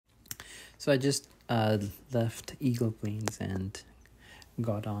So I just left Eagle Plains and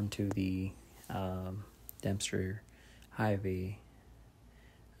got onto the Dempster Highway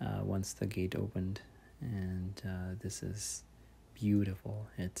once the gate opened, and this is beautiful.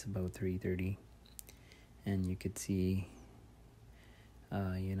 It's about 3:30, and you could see,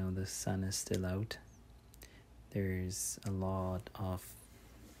 the sun is still out. There's a lot of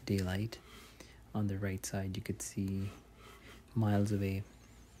daylight. On the right side, you could see miles away.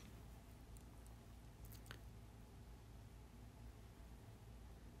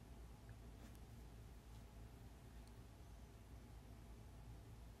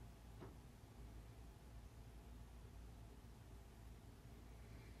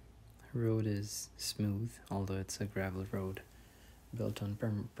 Road is smooth, although it's a gravel road built on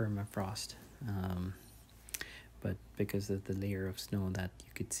permafrost. But because of the layer of snow that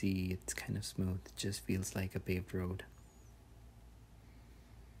you could see, it's kind of smooth. It just feels like a paved road.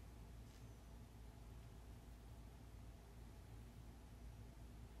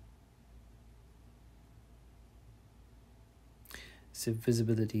 So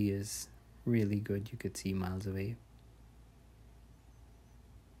visibility is really good. You could see miles away.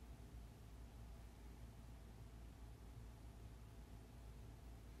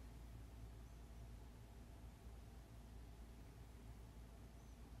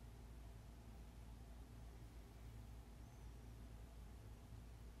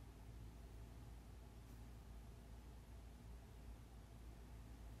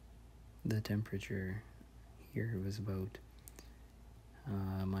 The temperature here was about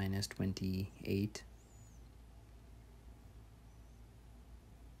minus 28.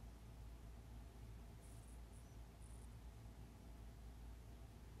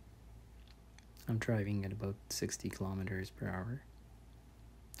 I'm driving at about 60 kilometers per hour.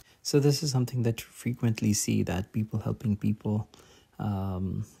 So this is something that you frequently see, that people helping people.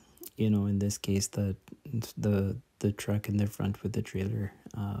 In this case, the truck in the front with the trailer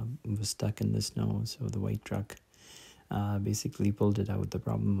was stuck in the snow, so the white truck basically pulled it out. The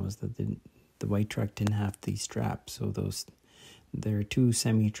problem was that the white truck didn't have the strap, so there are two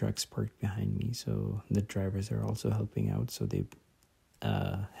semi trucks parked behind me, so the drivers are also helping out. So they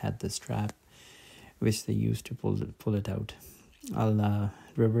had the strap, which they used to pull it out. I'll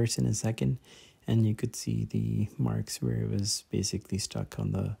reverse in a second, and you could see the marks where it was basically stuck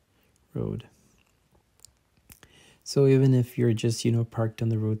on the road. So even if you're just parked on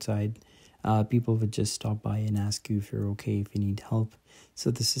the roadside, people would just stop by and ask you if you're okay, if you need help.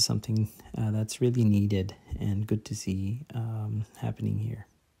 So this is something that's really needed and good to see happening here.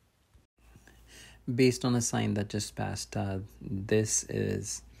 Based on a sign that just passed, this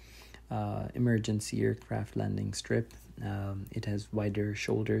is emergency aircraft landing strip. It has wider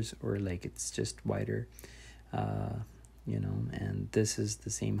shoulders, or like it's just wider, and this is the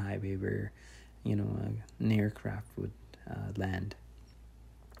same highway where an aircraft would land.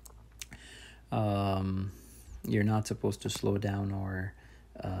 You're not supposed to slow down or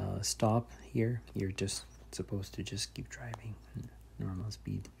stop here. You're just supposed to just keep driving normal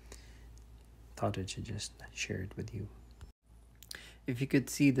speed. Thought I should just share it with you. If you could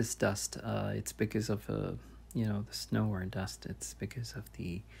see this dust, it's because of the snow or dust. It's because of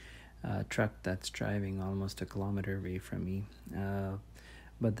the truck that's driving almost a kilometer away from me.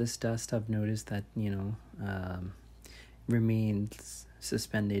 But this dust, I've noticed that remains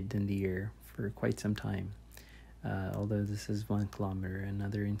suspended in the air for quite some time. Although this is 1 kilometer, in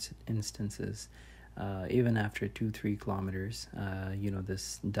other instances, even after 2-3 kilometers,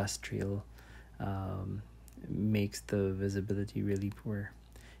 this dust trail makes the visibility really poor.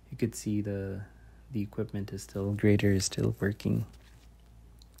 You could see the equipment is still, grader is still working,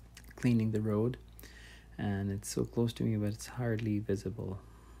 cleaning the road, and it's so close to me, but it's hardly visible.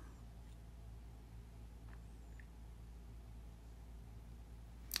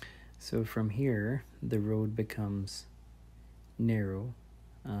 So from here, the road becomes narrow,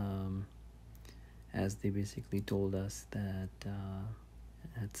 as they basically told us that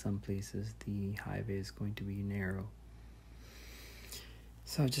at some places the highway is going to be narrow.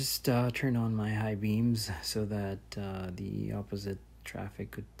 So I just turned on my high beams so that the opposite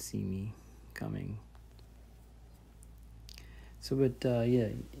traffic could see me coming. So, but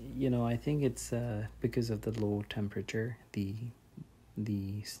I think it's because of the low temperature,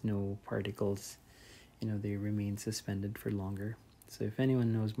 the snow particles, they remain suspended for longer. So if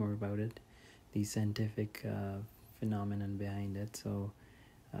anyone knows more about it, the scientific phenomenon behind it, so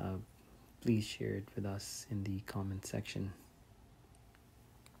please share it with us in the comment section.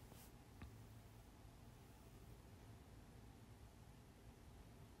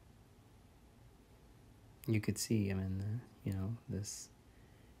 You could see, this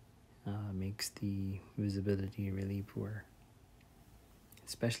makes the visibility really poor,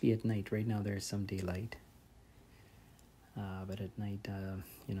 especially at night. Right now there's some daylight, but at night,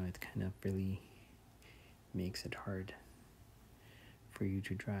 it kind of really makes it hard for you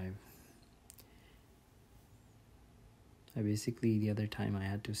to drive. I basically, the other time I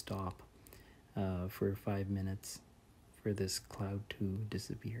had to stop for 5 minutes for this cloud to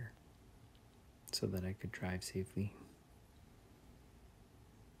disappear so that I could drive safely.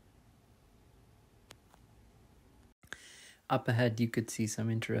 Up ahead, you could see some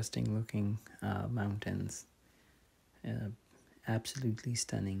interesting looking mountains. Absolutely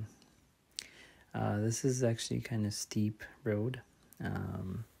stunning. This is actually kind of steep road,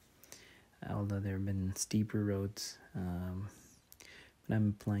 although there have been steeper roads. But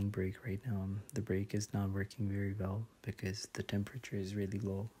I'm applying brake right now. The brake is not working very well because the temperature is really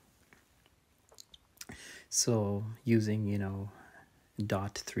low. So using,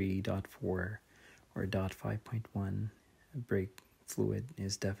 .3, .4, or .5.1 brake fluid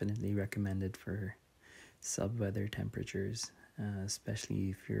is definitely recommended for sub-weather temperatures,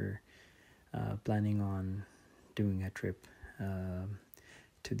 especially if you're planning on doing a trip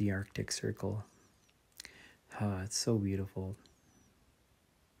to the Arctic Circle. It's so beautiful.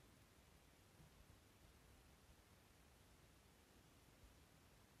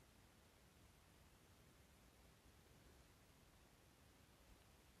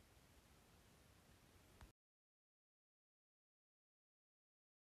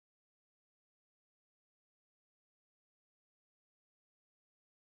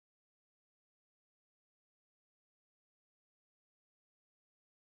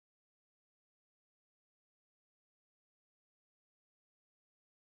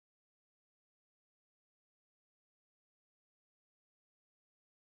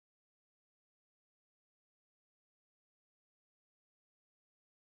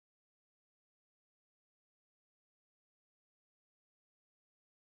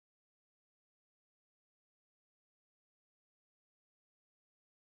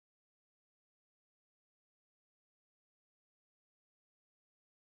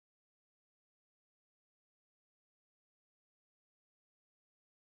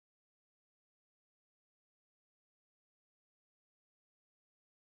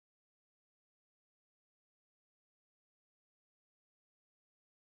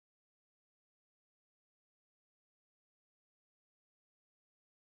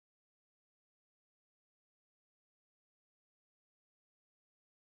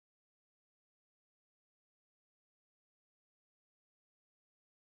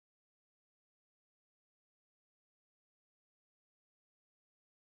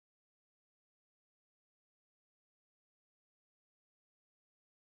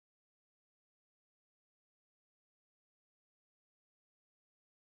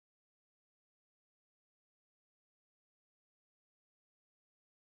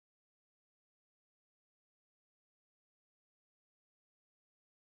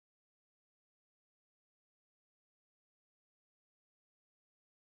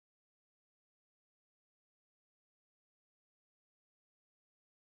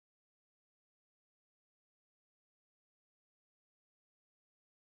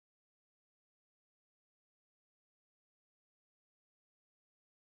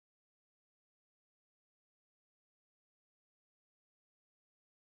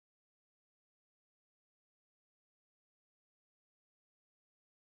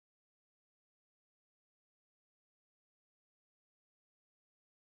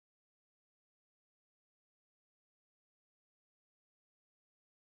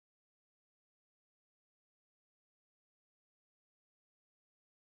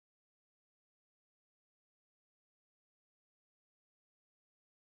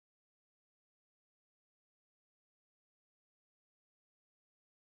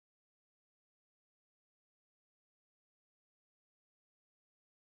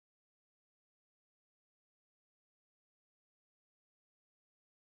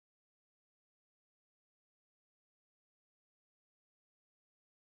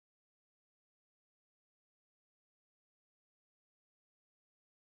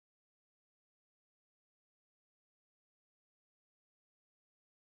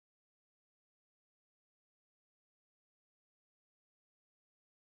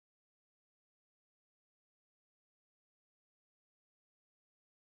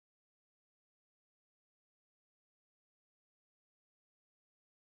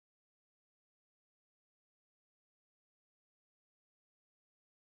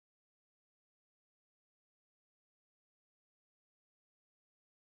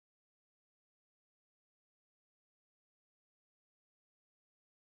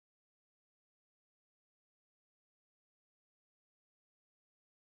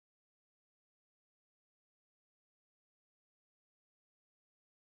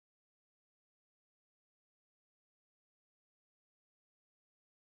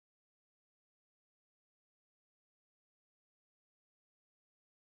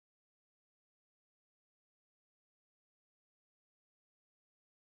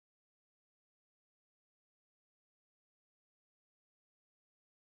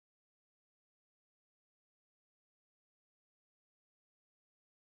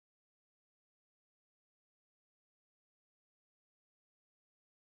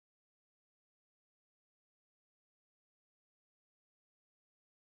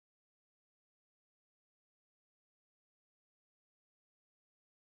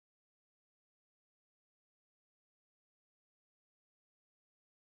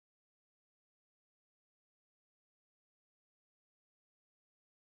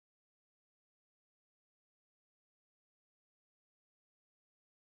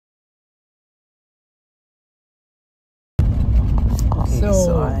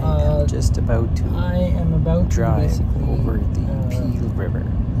 am just about to drive basically over the Peel River.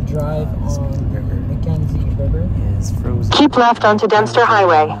 Drive on the Mackenzie River. Is frozen. Keep left onto Dempster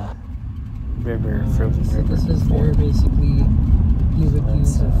Highway. River, frozen so river. This is where basically you would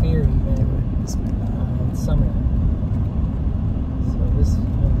use a ferry in summer. So this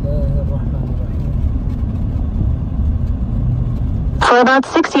For about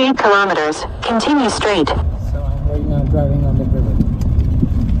 68 kilometers, continue straight. So I'm right now driving on the river.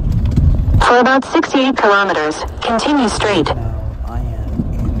 For about 68 kilometers, continue straight. Now I am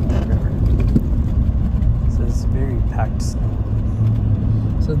in the river. So it's very packed snow.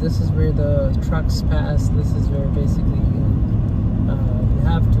 So this is where the trucks pass. This is where basically you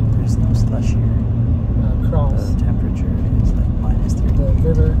have to. There's no slush here. Cross. The temperature is like -30. The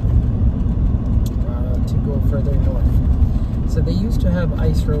river to go further north. So they used to have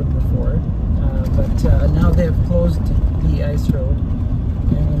ice road before, but now they've closed the ice road,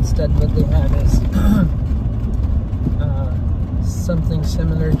 and instead what they have is something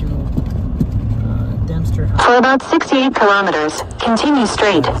similar to Dempster Highway. For about 68 kilometers, continue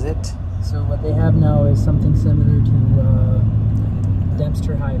straight. That is it. So what they have now is something similar to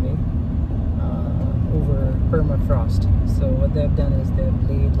Dempster Highway over permafrost. So what they've done is they've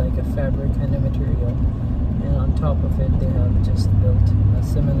laid like a fabric kind of material, and on top of it they have just built a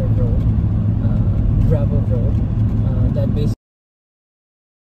similar road, gravel road, that basically.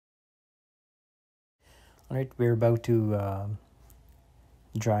 Alright, we're about to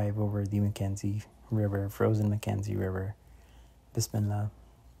drive over the Mackenzie River, frozen Mackenzie River. Bismillah.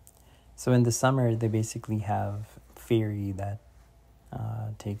 So in the summer, they basically have ferry that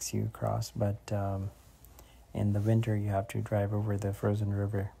takes you across, but in the winter, you have to drive over the frozen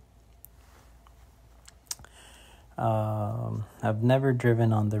river. I've never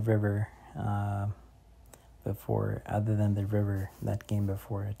driven on the river before, other than the river that came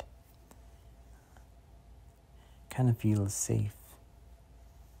before it. Kind of feels safe.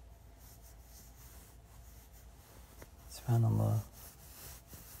 SubhanAllah.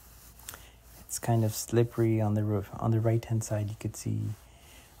 It's kind of slippery on the roof. On the right hand side you could see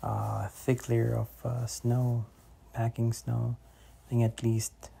a thick layer of snow, packing snow, I think at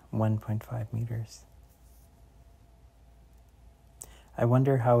least 1.5 meters. I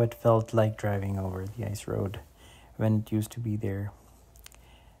wonder how it felt like driving over the ice road when it used to be there.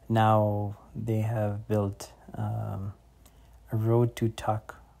 Now they have built a road to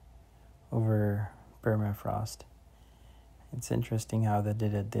tuck over permafrost. It's interesting how they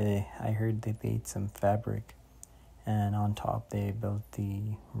did it. I heard they laid some fabric, and on top they built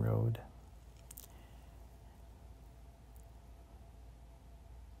the road.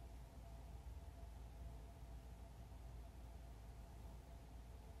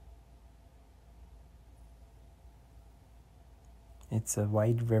 It's a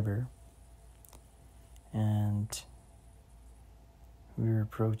wide river, and we're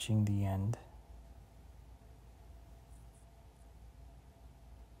approaching the end.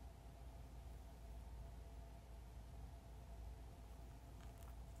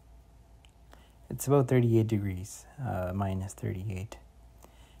 It's about 38 degrees, minus 38.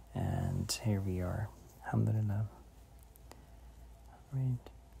 And here we are. Alhamdulillah. Right.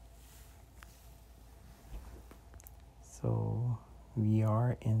 So we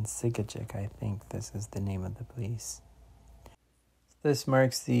are in Sigachik, I think this is the name of the place. This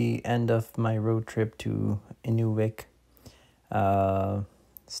marks the end of my road trip to Inuvik.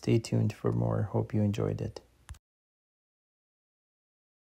 Stay tuned for more. Hope you enjoyed it.